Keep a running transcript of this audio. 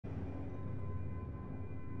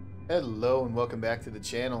Hello and welcome back to the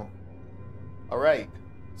channel. Alright,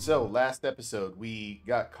 so last episode we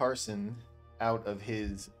got Carson out of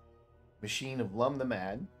his machine of Lum the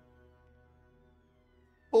Mad,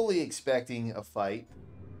 fully expecting a fight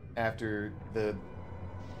after the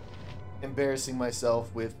embarrassing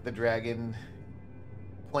myself with the dragon,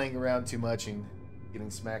 playing around too much and getting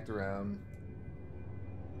smacked around.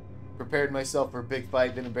 Prepared myself for a big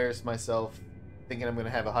fight, then embarrassed myself, thinking I'm going to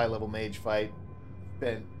have a high-level mage fight.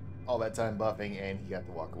 Spent all that time buffing, and he got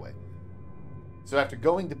to walk away. So after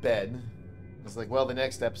going to bed, I was like, well, the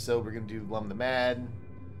next episode we're going to do Lum the Mad,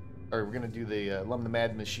 or we're going to do the Lum the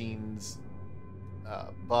Mad machines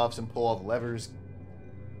buffs and pull all the levers.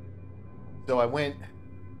 So I went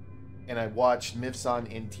and I watched Mifson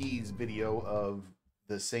NT's video of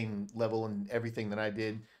the same level and everything that I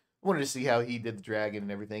did. I wanted to see how he did the dragon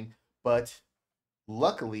and everything, but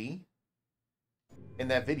luckily in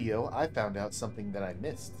that video I found out something that I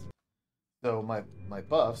missed. So my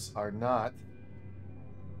buffs are not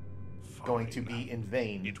going to be in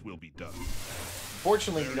vain. It will be done.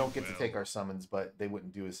 Fortunately, we don't get to take our summons, but they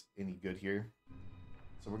wouldn't do us any good here.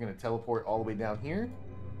 So we're going to teleport all the way down here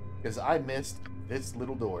because I missed this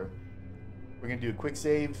little door. We're going to do a quick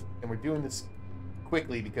save, and we're doing this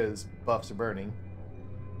quickly because buffs are burning.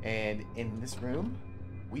 And in this room,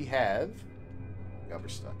 we have... God, we're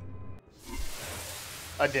stuck.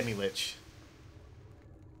 A Demi-Lich.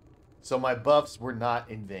 So my buffs were not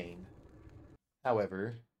in vain.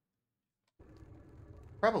 However,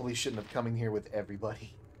 probably shouldn't have come in here with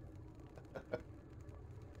everybody.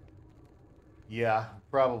 Yeah,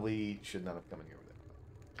 probably should not have come in here with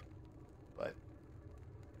everybody. But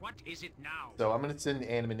what is it now? So I'm gonna send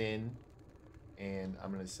Animan in, and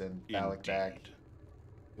I'm gonna send Balak back.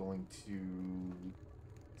 Going to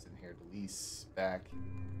send here Delise back.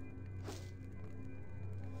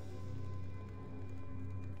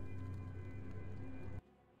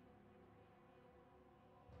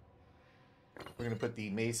 We're going to put the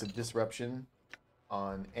Mace of Disruption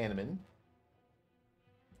on Animan.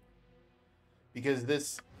 Because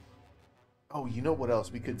this... Oh, you know what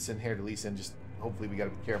else? We could send Hair to Lisa and just... Hopefully we got to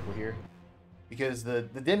be careful here. Because the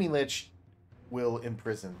Demi-Lich will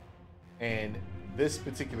imprison. And this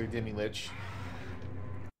particular Demi-Lich...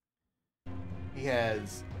 He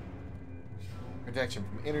has protection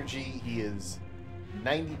from energy. He is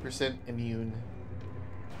 90% immune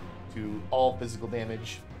to all physical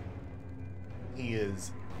damage.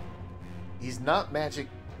 He's not magic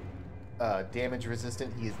damage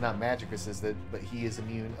resistant. He is not magic resistant, but he is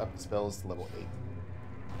immune up to spells to level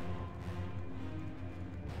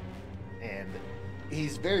 8. And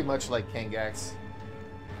he's very much like Kangax,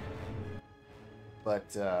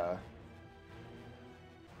 but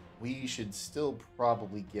we should still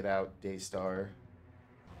probably get out Daystar.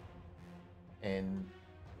 And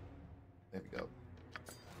there we go.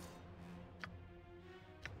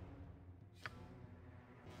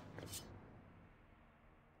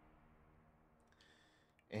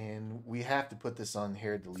 And we have to put this on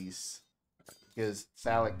Hair Delise because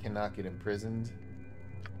Phallic cannot get imprisoned.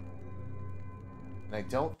 And I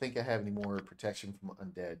don't think I have any more protection from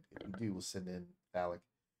undead. If we do, we'll send in Phallic.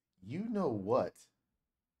 You know what?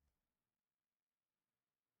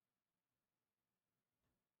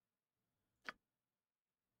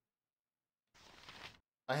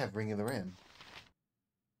 I have Ring of the Ram.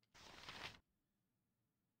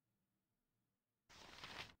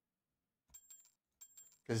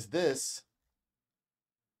 Because this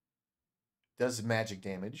does magic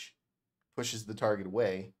damage, pushes the target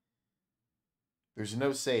away. There's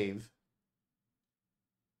no save,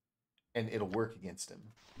 and it'll work against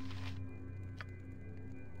him.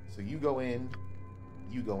 So you go in,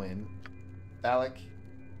 Phallic,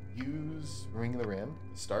 use Ring of the Ram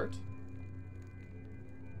to start.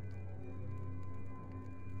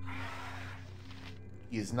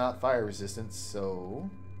 He is not fire resistant, so...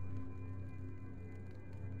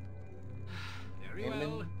 Very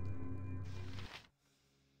well.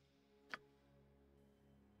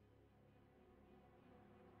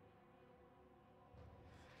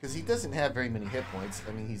 Because he doesn't have very many hit points.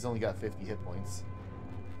 I mean, he's only got 50 hit points.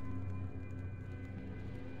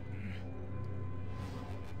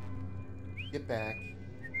 Get back.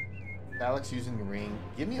 Phallic's using the ring.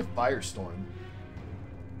 Give me a Firestorm.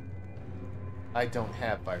 I don't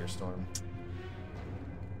have Firestorm.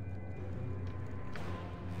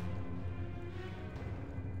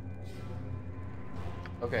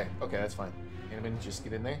 Okay, that's fine. Animan, just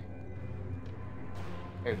get in there.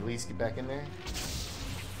 Here, at least get back in there.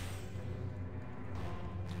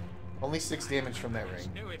 Only 6 damage from that ring.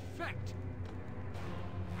 No effect.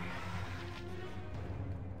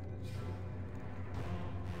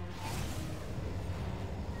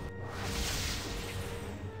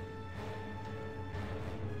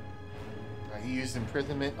 he used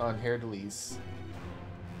imprisonment on Hair Delise.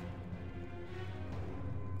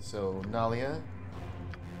 So, Nalia,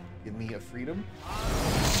 give me a freedom.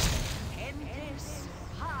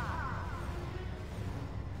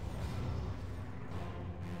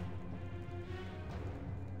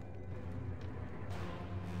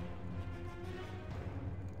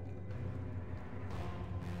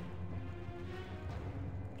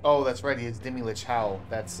 Oh, that's right. He has Demi-Lich Howl.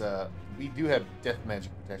 That's, we do have death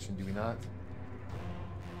magic protection, do we not?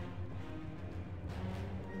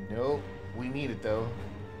 Nope. We need it, though.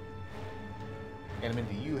 Animan,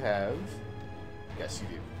 do you have? Yes, you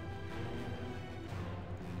do.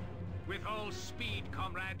 With all speed,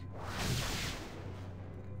 comrade.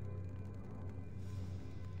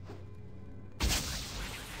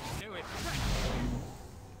 Do it.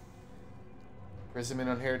 Imprisonment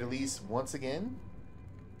on Hair Delise once again.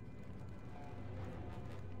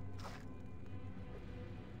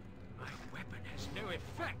 My weapon has no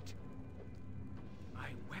effect. My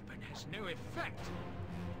weapon has no effect.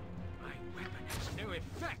 My weapon has no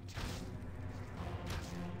effect.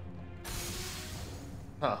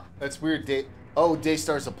 Huh. That's weird. Oh,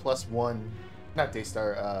 Daystar's a +1. Not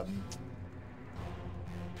Daystar,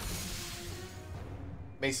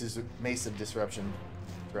 Mace of Disruption.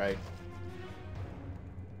 Right.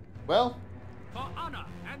 Well. For honor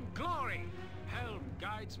and glory, Helm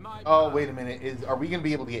guides my Oh, path. wait a minute. Are we going to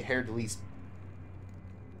be able to get Hair Delise?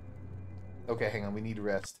 Okay, hang on. We need to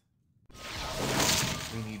rest.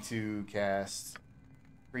 We need to cast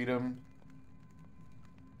Freedom.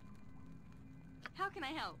 How can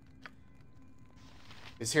I help?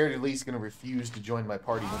 Is Hair Delise going to refuse to join my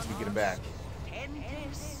party once we get him back?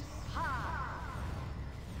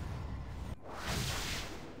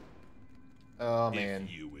 Oh, man.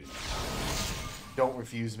 Don't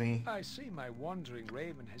refuse me. I see my wandering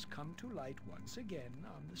raven has come to light once again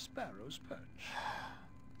on the sparrow's perch.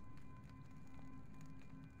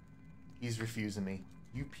 He's refusing me.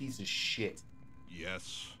 You piece of shit.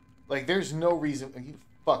 Yes. Like, there's no reason.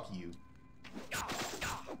 Fuck you.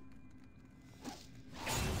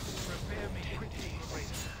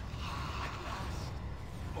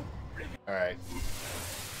 Alright.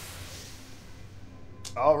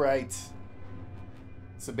 Alright.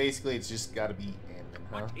 So basically, it's just gotta be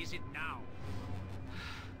Animan, huh? What is it now?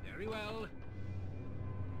 Very well.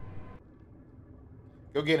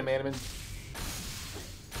 Go get him, Animan.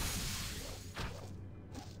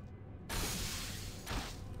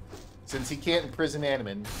 Since he can't imprison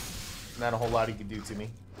Animan, not a whole lot he can do to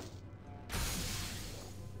me.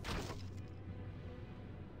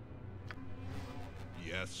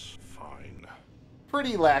 Yes, fine.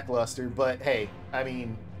 Pretty lackluster, but hey, I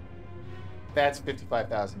mean, that's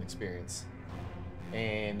 55,000 experience.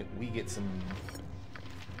 And we get some...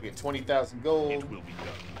 We get 20,000 gold. It will be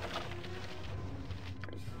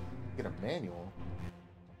done. Get a manual.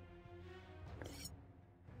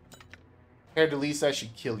 Hair Delise, I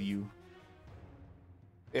should kill you.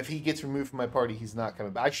 If he gets removed from my party, he's not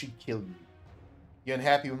coming back. I should kill you. You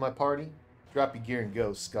unhappy with my party? Drop your gear and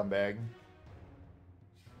go, scumbag.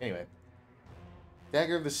 Anyway.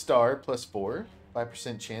 Dagger of the Star, +4.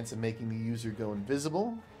 5% chance of making the user go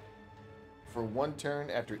invisible for 1 turn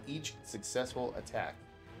after each successful attack.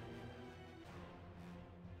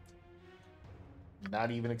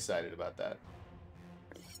 Not even excited about that.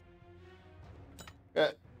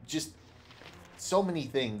 Just so many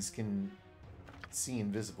things can see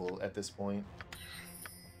invisible at this point.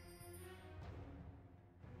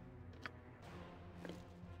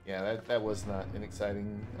 Yeah, that was not an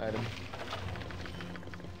exciting item.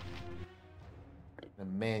 A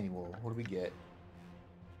manual. What do we get?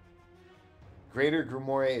 Greater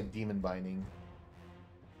Grimoire and Demon Binding.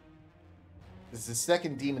 This is the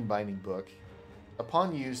second Demon Binding book.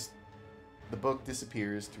 Upon use, the book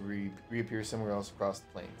disappears to reappear somewhere else across the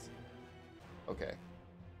plains. Okay.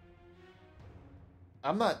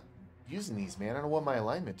 I'm not using these, man. I don't want my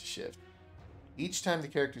alignment to shift. Each time the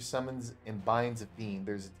character summons and binds a fiend,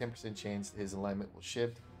 there's a 10% chance his alignment will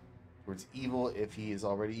shift towards evil. If he is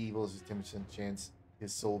already evil, there's a 10% chance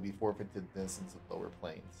his soul will be forfeited to the essence of lower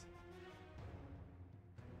planes.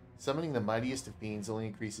 Summoning the mightiest of fiends only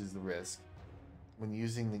increases the risk. When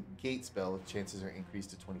using the gate spell, the chances are increased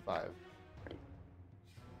to 25.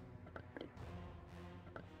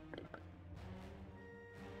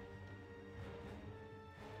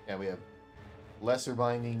 Yeah, we have lesser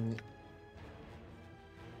binding.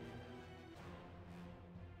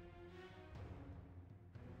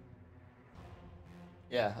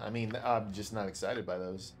 Yeah, I mean, I'm just not excited by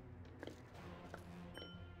those.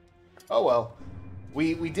 Oh well.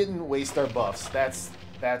 We didn't waste our buffs. That's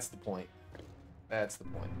the point. That's the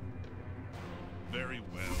point. Very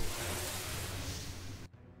well.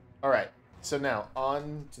 All right. So now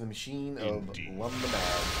on to the machine of Indeed.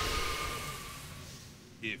 Lumbamag.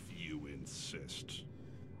 If you insist.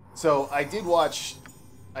 So I did watch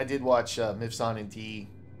Mifson and T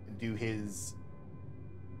do his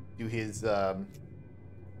his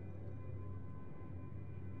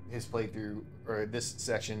playthrough, or this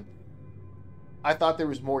section. I thought there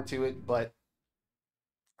was more to it, but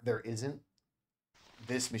there isn't.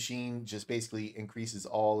 This machine just basically increases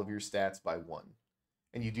all of your stats by 1,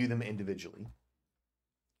 and you do them individually.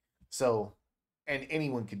 So, and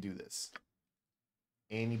anyone can do this.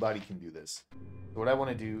 Anybody can do this. So what I want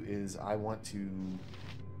to do is we'll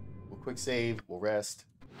quick save, we'll rest.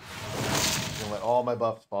 I'm gonna let all my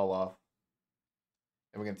buffs fall off,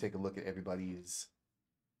 and we're gonna take a look at everybody's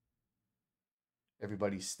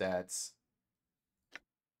stats.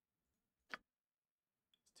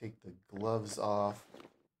 Take the gloves off.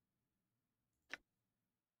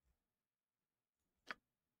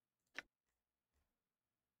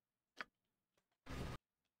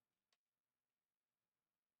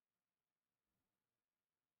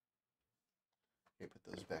 Okay, put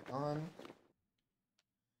those back on.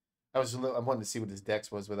 I wanted to see what his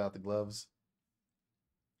dex was without the gloves.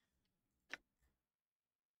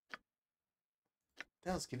 What the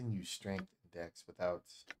hell's giving you strength and dex without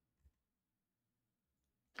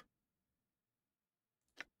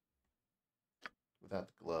the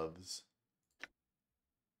gloves?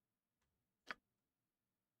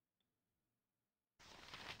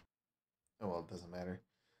 Oh well, it doesn't matter.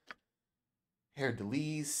 Hair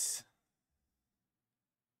Delise.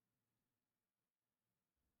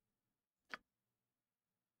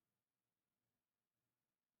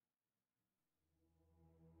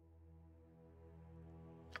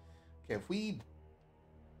 Okay, if we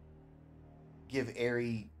give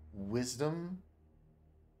Aerie wisdom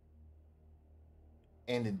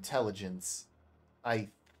and intelligence, I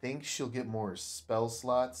think she'll get more spell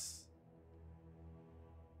slots.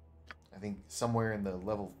 I think somewhere in the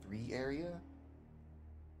level 3 area.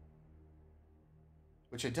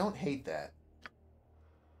 Which I don't hate that.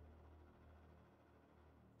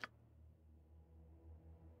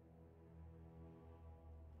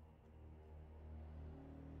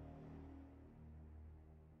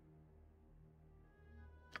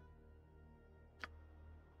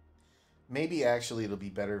 Maybe actually it'll be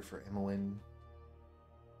better for Emmeline.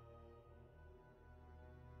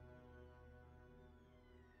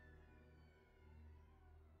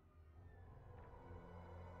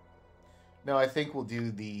 No, I think we'll do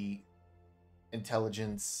the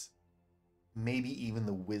intelligence, maybe even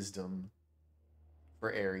the wisdom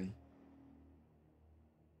for Aerie.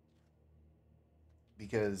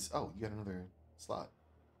 Because, oh, you got another slot.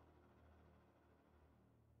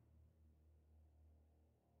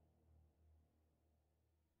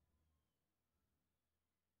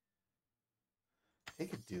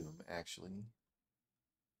 Take a Doom, actually.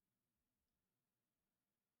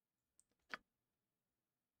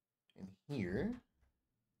 And here.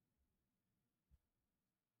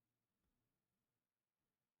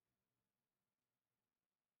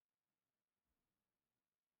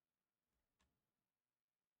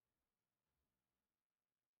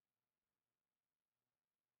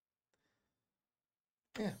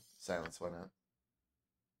 Yeah, silence, why not?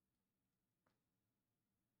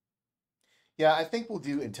 Yeah, I think we'll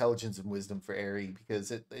do intelligence and wisdom for Aerie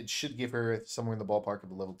because it should give her somewhere in the ballpark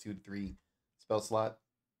of a level 2 to 3 spell slot.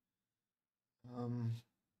 I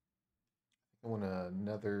want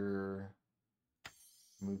another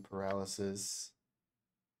mood paralysis.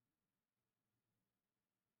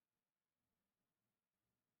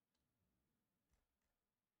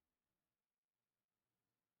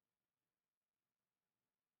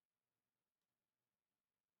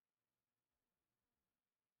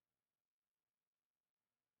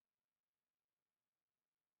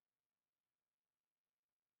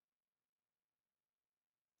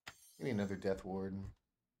 Maybe another death ward.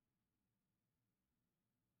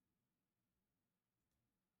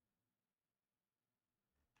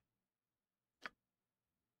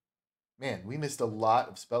 Man, we missed a lot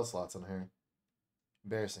of spell slots on her.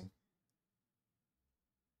 Embarrassing.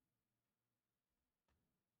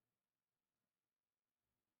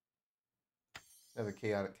 Another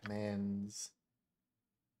chaotic commands.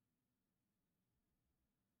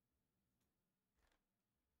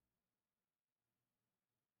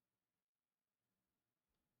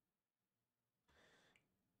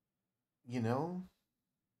 You know,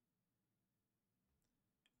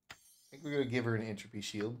 I think we're going to give her an entropy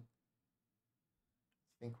shield.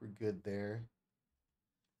 I think we're good there.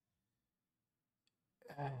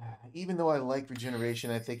 Even though I like regeneration,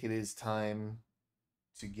 I think it is time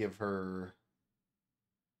to give her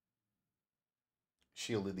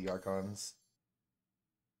Shielded the Archons.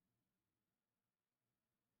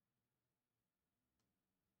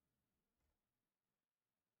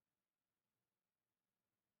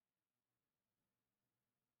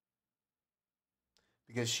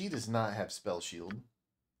 Because she does not have Spell Shield.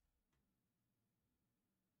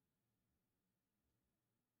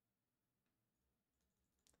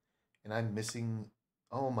 And I'm missing...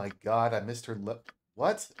 Oh my god, I missed her...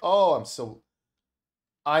 What? Oh,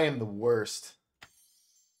 I am the worst.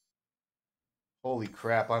 Holy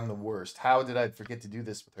crap, I'm the worst. How did I forget to do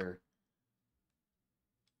this with her?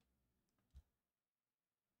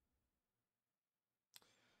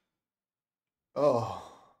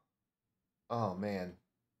 Oh. Oh, man.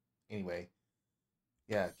 Anyway.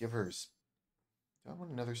 Yeah, give her... Do I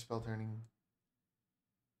want another spell turning?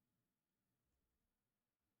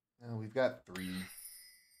 No, we've got 3.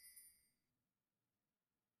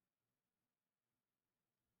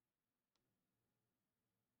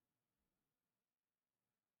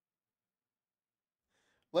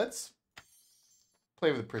 Let's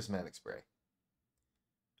play with the Prismatic Spray.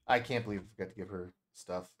 I can't believe I forgot to give her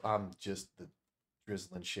stuff. I'm just the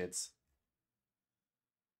drizzling shits.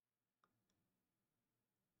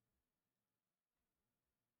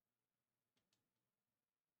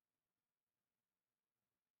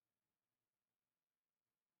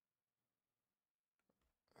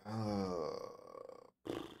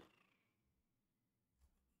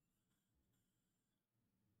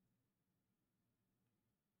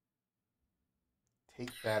 Take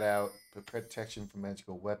that out. Put protection from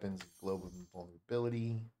magical weapons, globe of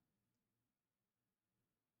invulnerability.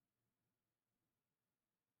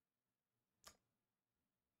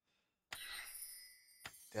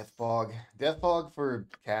 Death Fog. Death Fog for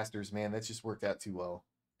casters, man. That's just worked out too well.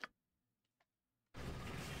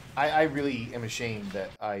 I really am ashamed that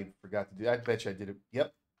I forgot to do it. I bet you I did it.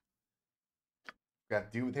 Yep.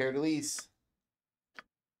 Forgot to do it with Hair Delise.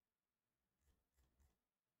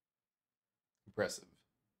 Impressive.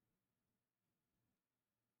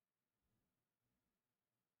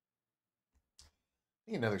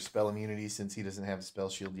 I think another spell immunity since he doesn't have a spell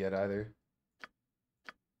shield yet either.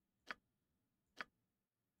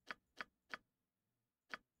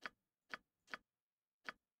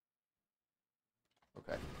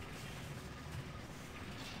 Okay.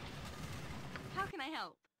 How can I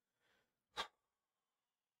help?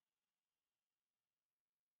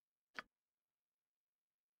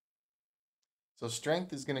 So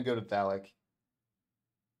strength is going to go to Thalic.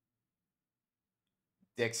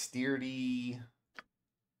 Dexterity.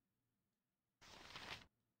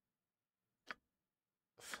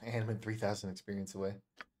 And I'm in 3,000 experience away.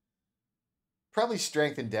 Probably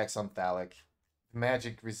strength and dex on Thalic.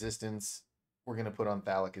 Magic resistance, we're going to put on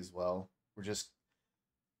Thalic as well. We're just...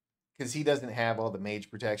 Because he doesn't have all the mage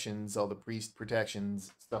protections, all the priest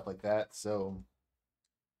protections, stuff like that, so...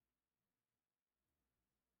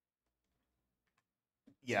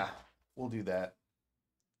 Yeah, we'll do that.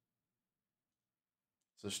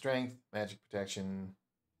 So strength, magic protection.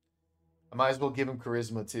 I might as well give him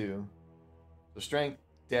charisma too. So strength,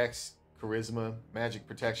 dex, charisma, magic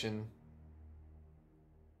protection.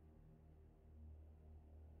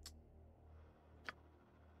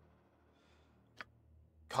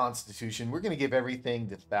 Constitution. We're going to give everything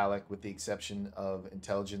to Thalic with the exception of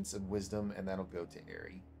intelligence and wisdom, and that'll go to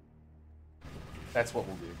Aerie. That's what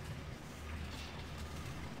we'll do.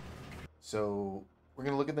 So we're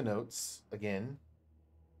going to look at the notes again,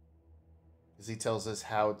 as he tells us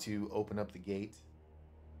how to open up the gate.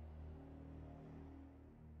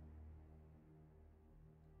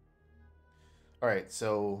 All right,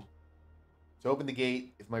 so to open the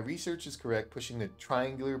gate, if my research is correct, pushing the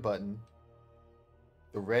triangular button,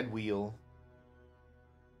 the red wheel,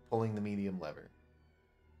 pulling the medium lever.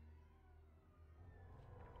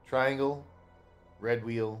 Triangle, red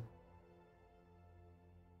wheel,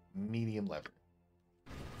 medium lever.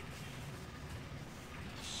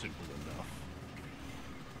 Simple enough.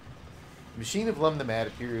 The machine of Lum the Mad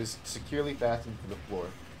appears securely fastened to the floor.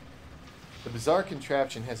 The bizarre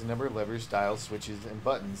contraption has a number of levers, dials, switches, and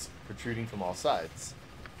buttons protruding from all sides.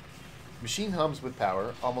 The machine hums with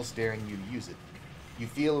power, almost daring you to use it. You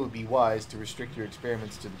feel it would be wise to restrict your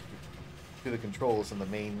experiments to the controls on the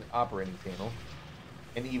main operating panel,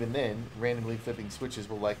 and even then, randomly flipping switches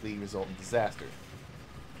will likely result in disaster.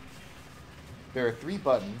 There are 3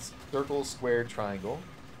 buttons, circle, square, triangle.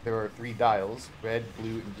 There are 3 dials, red,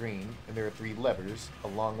 blue, and green, and there are 3 levers, a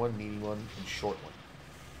long one, medium one, and short one.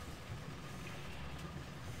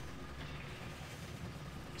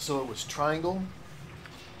 So it was triangle,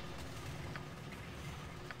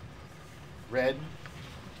 red,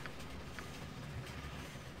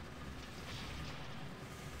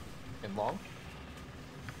 and long.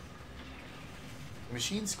 The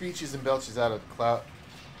machine screeches and belches out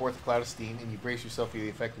forth a cloud of steam, and you brace yourself for the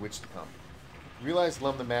effect of which to come. You realize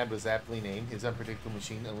Lum the Mad was aptly named. His unpredictable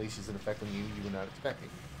machine unleashes an effect on you were not expecting.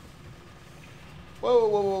 Whoa,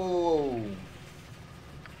 whoa, whoa, whoa, whoa.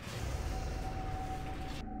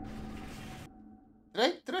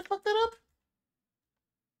 Did I fuck that up?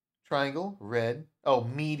 Triangle, red. Oh,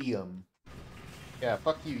 medium. Yeah,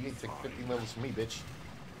 fuck you. You can take 15 levels from me, bitch.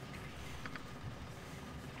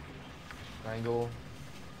 Triangle,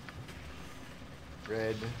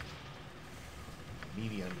 red,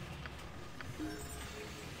 medium.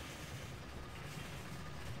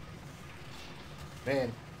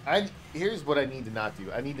 Man, here's what I need to not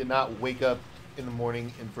do. I need to not wake up in the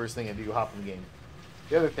morning and first thing I do, hop in the game.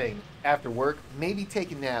 The other thing, after work, maybe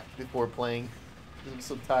take a nap before playing. I'm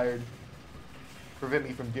so tired. Prevent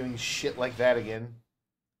me from doing shit like that again.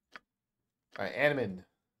 Alright, Animan.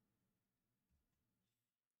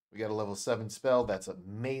 We got a level 7 spell. That's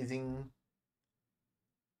amazing.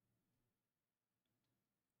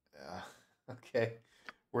 Okay.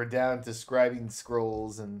 We're down to scribing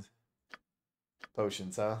scrolls and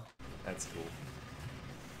potions, huh? That's cool.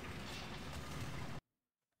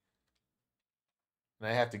 And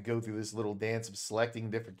I have to go through this little dance of selecting a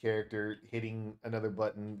different character, hitting another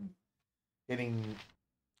button, hitting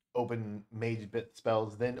open mage bit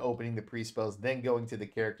spells, then opening the pre-spells, then going to the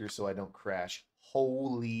character so I don't crash.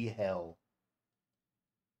 Holy hell.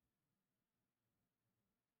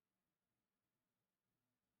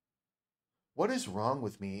 What is wrong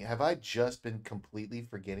with me? Have I just been completely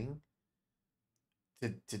forgetting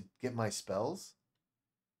to get my spells?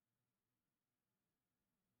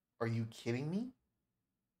 Are you kidding me?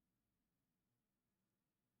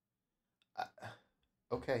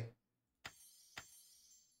 Okay.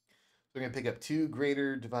 So we're going to pick up 2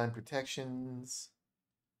 greater divine protections.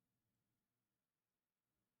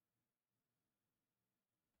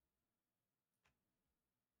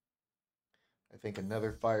 I think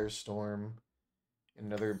another firestorm, and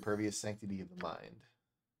another impervious sanctity of the mind.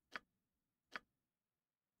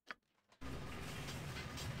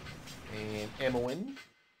 And Emmeline.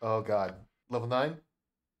 Oh god. Level 9?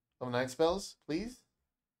 Level 9 spells, please?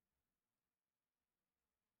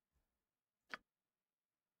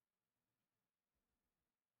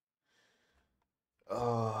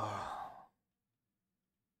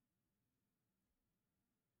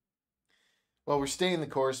 Well, we're staying the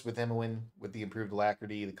course with Emmeline with the improved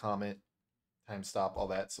alacrity, the comet, time stop, all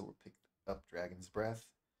that. So we'll pick up Dragon's Breath.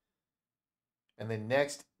 And then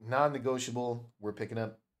next, non-negotiable, we're picking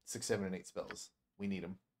up 6, 7, and 8 spells. We need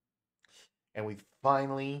them. And we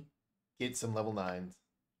finally get some level 9s.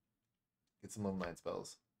 Get some level 9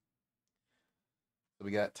 spells. So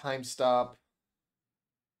we got time stop.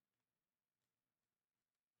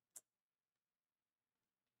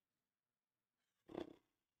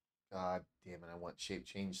 God damn it, I want shape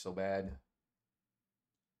change so bad.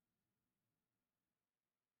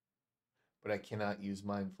 But I cannot use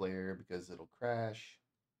Mind Flare because it'll crash.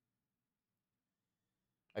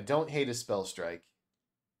 I don't hate a Spell Strike.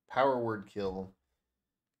 Power Word Kill.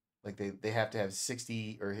 Like they have to have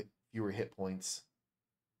 60 or fewer hit points.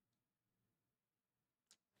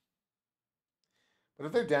 But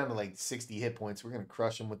if they're down to like 60 hit points, we're going to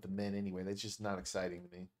crush them with the men anyway. That's just not exciting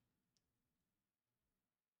to me.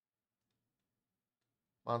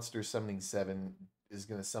 Monster Summoning 7 is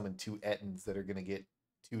going to summon 2 Ettins that are going to get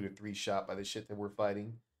 2 to 3 shot by the shit that we're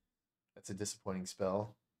fighting. That's a disappointing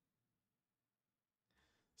spell.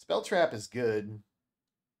 Spell Trap is good.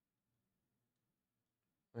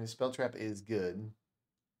 I mean, Spell Trap is good.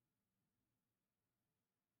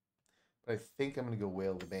 But I think I'm going to go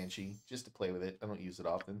Wail the Banshee just to play with it. I don't use it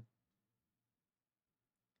often.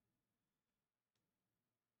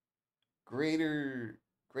 Great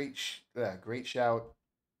Shout.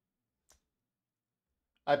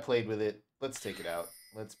 I played with it. Let's take it out.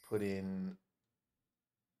 Let's put in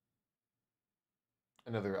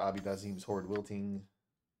another Abidazim's Horde Wilting.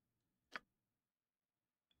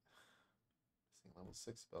 Level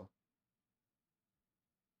 6 spell.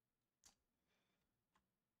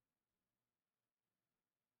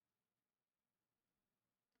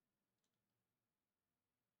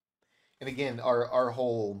 And again, our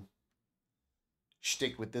whole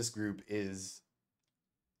shtick with this group is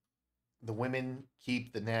the women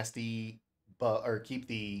keep the nasty keep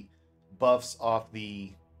the buffs off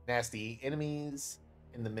the nasty enemies,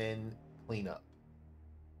 and the men clean up.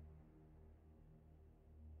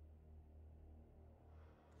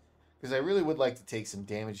 Because I really would like to take some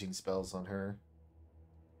damaging spells on her.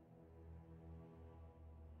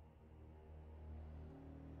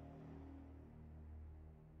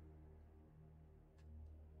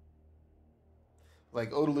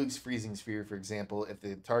 Like Odalug's Freezing Sphere, for example, if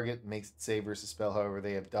the target makes it save versus spell, however,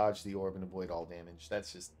 they have dodged the orb and avoid all damage.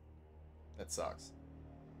 That's just... that sucks.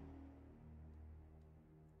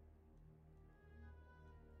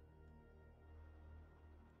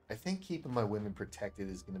 I think keeping my women protected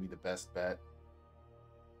is going to be the best bet.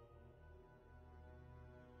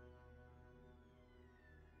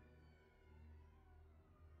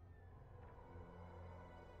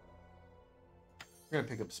 We're going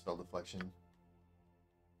to pick up Spell Deflection.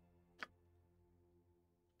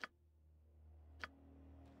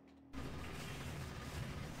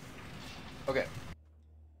 Okay.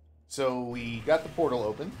 So we got the portal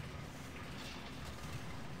open.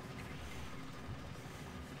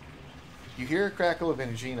 You hear a crackle of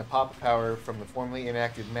energy and a pop of power from the formerly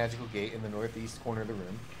inactive magical gate in the northeast corner of the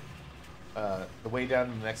room. The way down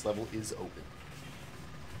to the next level is open.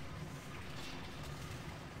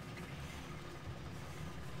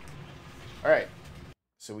 Alright.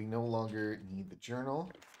 So we no longer need the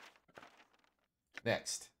journal.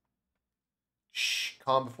 Next. Shh.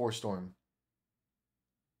 Calm before storm.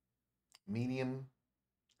 Medium.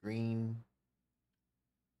 Green.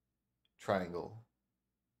 Triangle.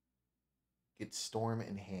 Get storm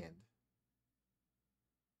in hand.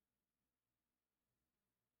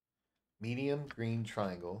 Medium, green,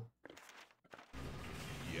 triangle.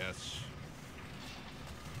 Yes.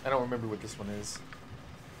 I don't remember what this one is.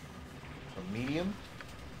 So medium.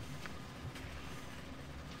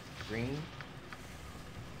 Green.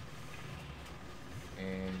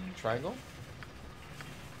 And triangle.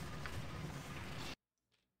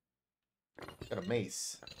 Got a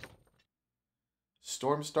mace.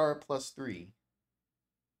 Stormstar +3.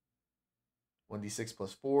 1d6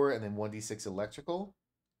 +4, and then 1d6 electrical.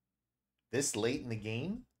 This late in the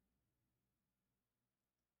game?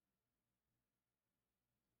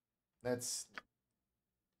 That's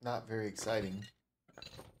not very exciting.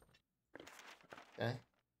 Okay.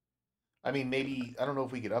 I mean, maybe, I don't know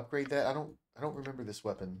if we could upgrade that. I don't remember this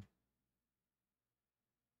weapon.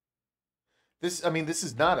 This, I mean, this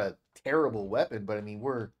is not a terrible weapon, but I mean,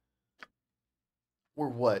 we're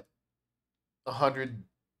what?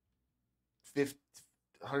 150,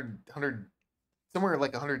 100, somewhere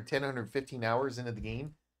like 110, 115 hours into the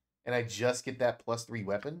game, and I just get that +3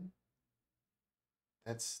 weapon?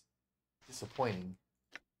 That's disappointing.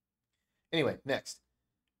 Anyway, next.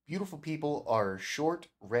 Beautiful people are short,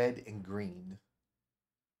 red, and green.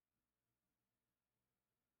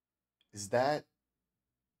 Is that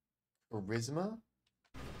charisma?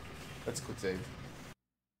 Let's quick save.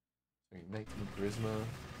 19 charisma.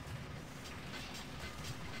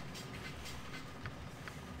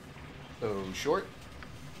 So short,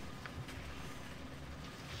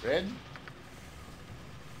 red,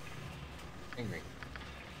 and green.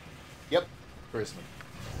 Yep, charisma.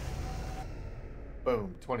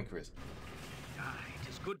 Boom, 20 charisma. Ah, it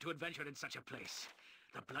is good to adventure in such a place.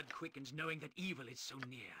 The blood quickens knowing that evil is so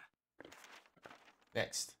near.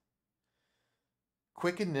 Next.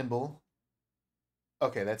 Quick and nimble.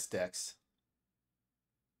 Okay, that's Dex.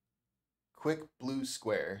 Quick blue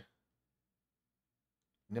square.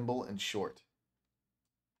 Nimble and short.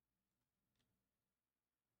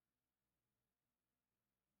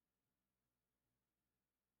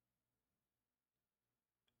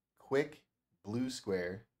 Quick blue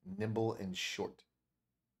square. Nimble and short.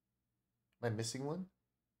 Am I missing one?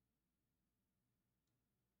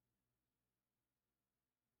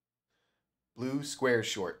 Blue square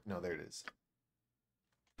short. No, there it is.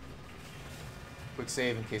 Quick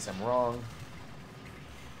save in case I'm wrong.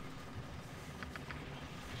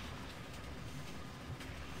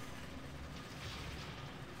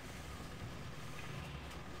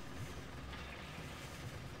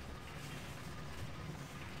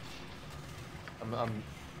 I'm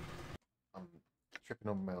tripping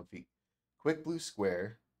over my own feet. Quick blue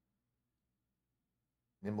square.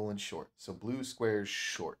 Nimble and short. So blue square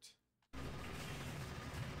short.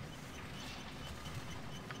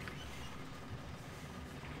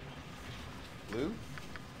 Blue.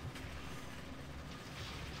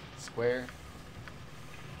 Square.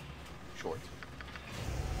 Short.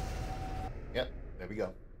 Yep, there we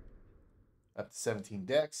go. Up to 17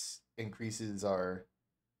 dex. Increases our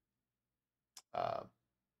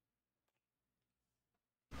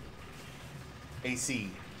AC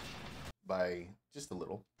by just a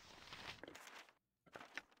little.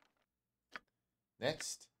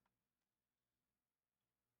 Next.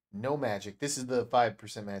 No magic. This is the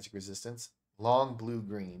 5% magic resistance. Long blue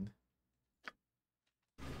green.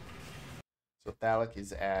 So Thalic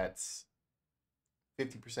is at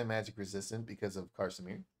 50% magic resistant because of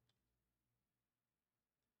Karsamir.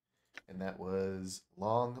 And that was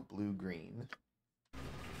long blue green.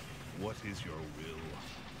 What is your will?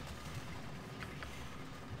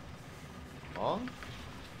 Long.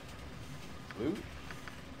 Blue.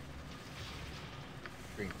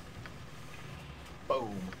 Green.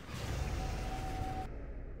 Boom.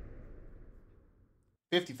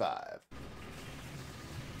 55.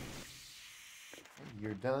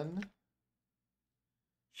 You're done.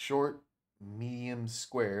 Short, medium,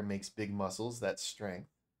 square makes big muscles. That's strength.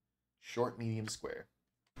 Short, medium, square.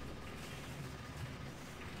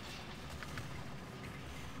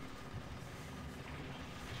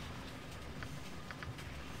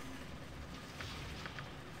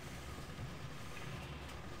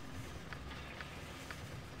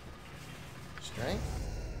 Strength.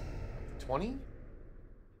 20.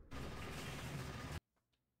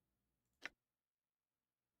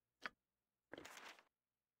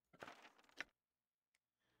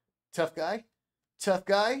 Tough guy. Tough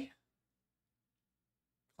guy.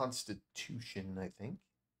 Constitution, I think.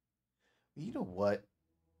 You know what?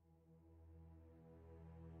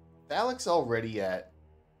 Thalic's already at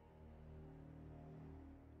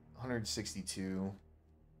 162.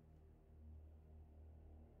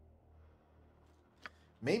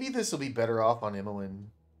 Maybe this will be better off on Imoen.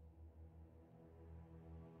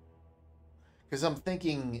 Because I'm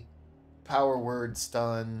thinking power word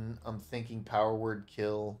stun. I'm thinking power word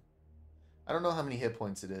kill. I don't know how many hit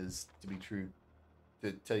points it is, to be true.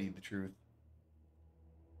 To tell you the truth.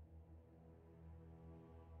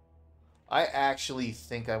 I actually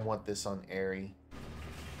think I want this on Aerie.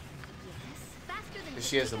 Because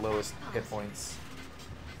she has the lowest hit points.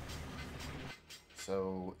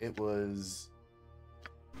 So it was...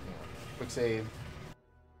 quick save.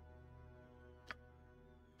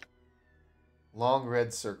 Long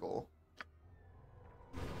red circle.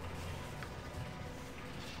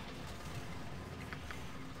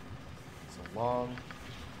 So long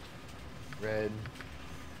red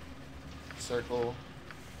circle.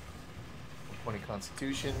 120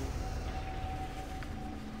 constitution.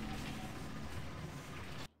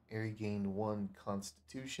 Aerie gained 1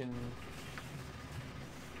 constitution.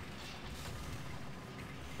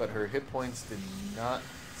 But her hit points did not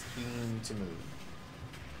seem to move.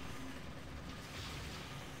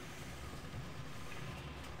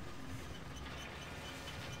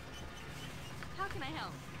 How can I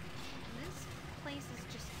help? This place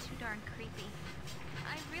is just too darn creepy.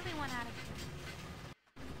 I really want out of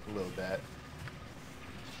here. Load that.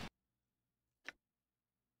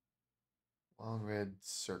 Long red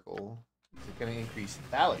circle. Is it going to increase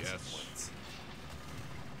Thalic's hit points?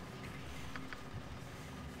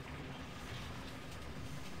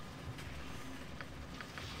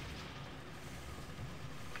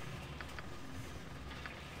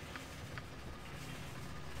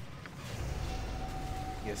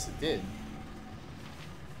 Yes, it did.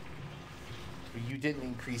 But you didn't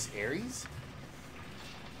increase Aries?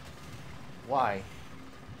 Why?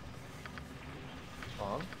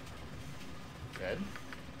 Long. Red.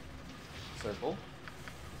 Circle.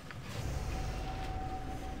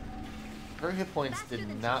 Her hit points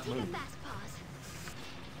did not move.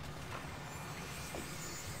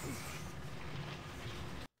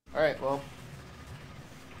 Alright, well.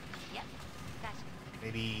 Yep, gotcha.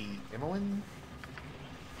 Maybe Imoen?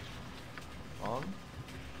 Long.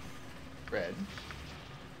 Red.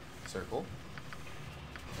 Circle.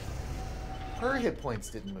 Her hit points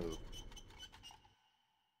didn't move.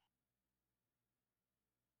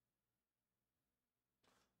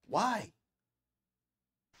 Why?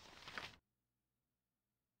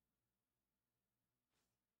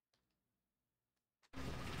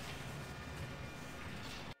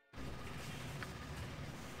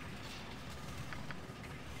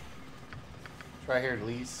 Try here to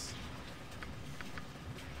lease.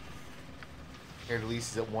 Here to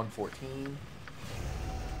lease is at 114.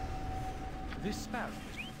 This sparrow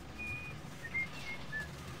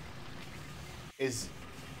Is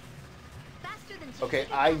Faster than okay,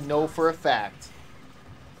 I know for a fact.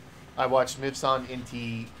 I watched Mivsan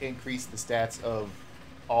Inti increase the stats of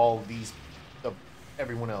all these, of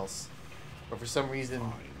everyone else, but for some reason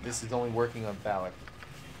this is only working on Thalic.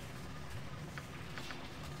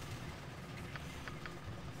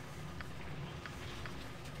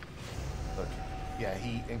 Look, yeah,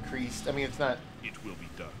 he increased. I mean, it's not. It will be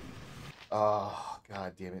done. Oh,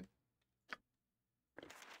 god damn it.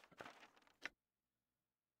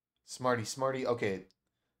 Smarty, smarty. Okay.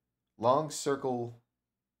 Long circle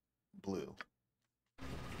blue.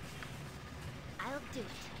 I'll do it.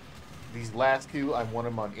 These last two, I want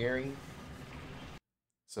them on Aerie.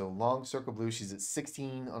 So long circle blue, she's at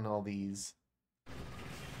 16 on all these.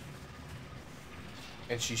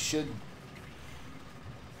 And she should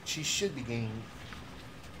be gaining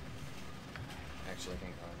Actually,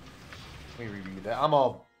 hang on. Let me reread that. I'm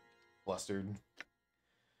all flustered.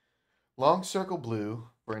 Long circle blue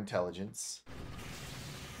for intelligence.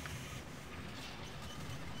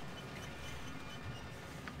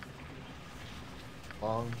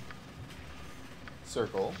 Long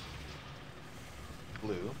circle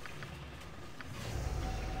blue.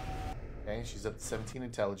 Okay, she's up to 17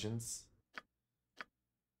 intelligence.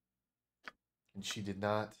 And she did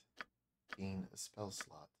not gain a spell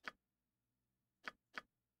slot.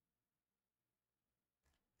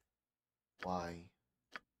 Why?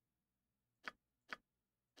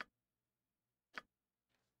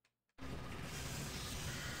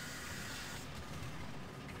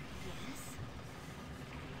 Yes?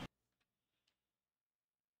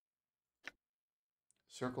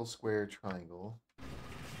 Circle, square, triangle.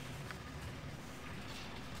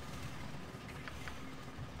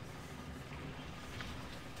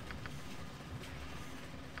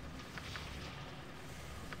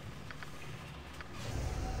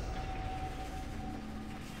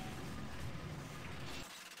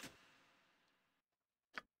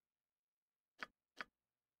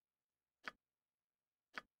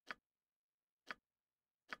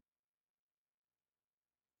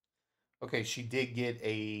 Okay, she did get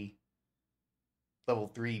a level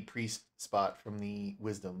 3 priest spot from the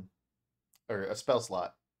wisdom, or a spell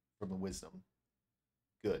slot from the wisdom.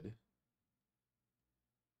 Good.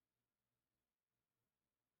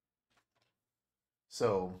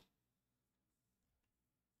 So,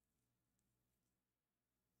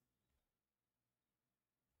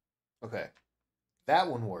 okay, that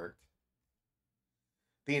one worked.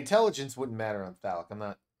 The intelligence wouldn't matter on Thalk. I'm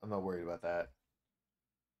not worried about that.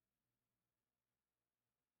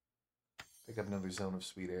 Pick up another zone of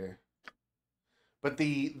sweet air. But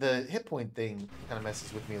the hit point thing kind of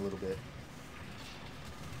messes with me a little bit.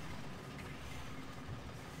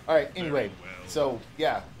 All right, anyway, so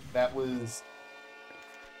yeah, that was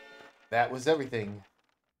everything.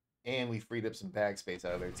 And we freed up some bag space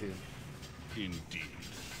out of there too. Indeed.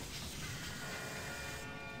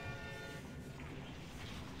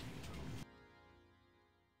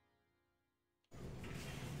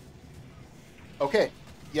 Okay,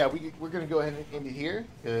 yeah, we're gonna go ahead and end it here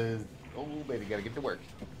because oh baby, gotta get to work.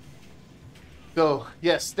 So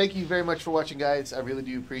yes, thank you very much for watching, guys. I really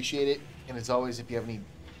do appreciate it. And as always, if you have any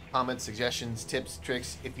comments, suggestions, tips,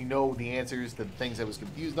 tricks, if you know the answers to the things I was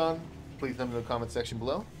confused on, please let me know in the comment section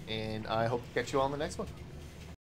below. And I hope to catch you all in the next one.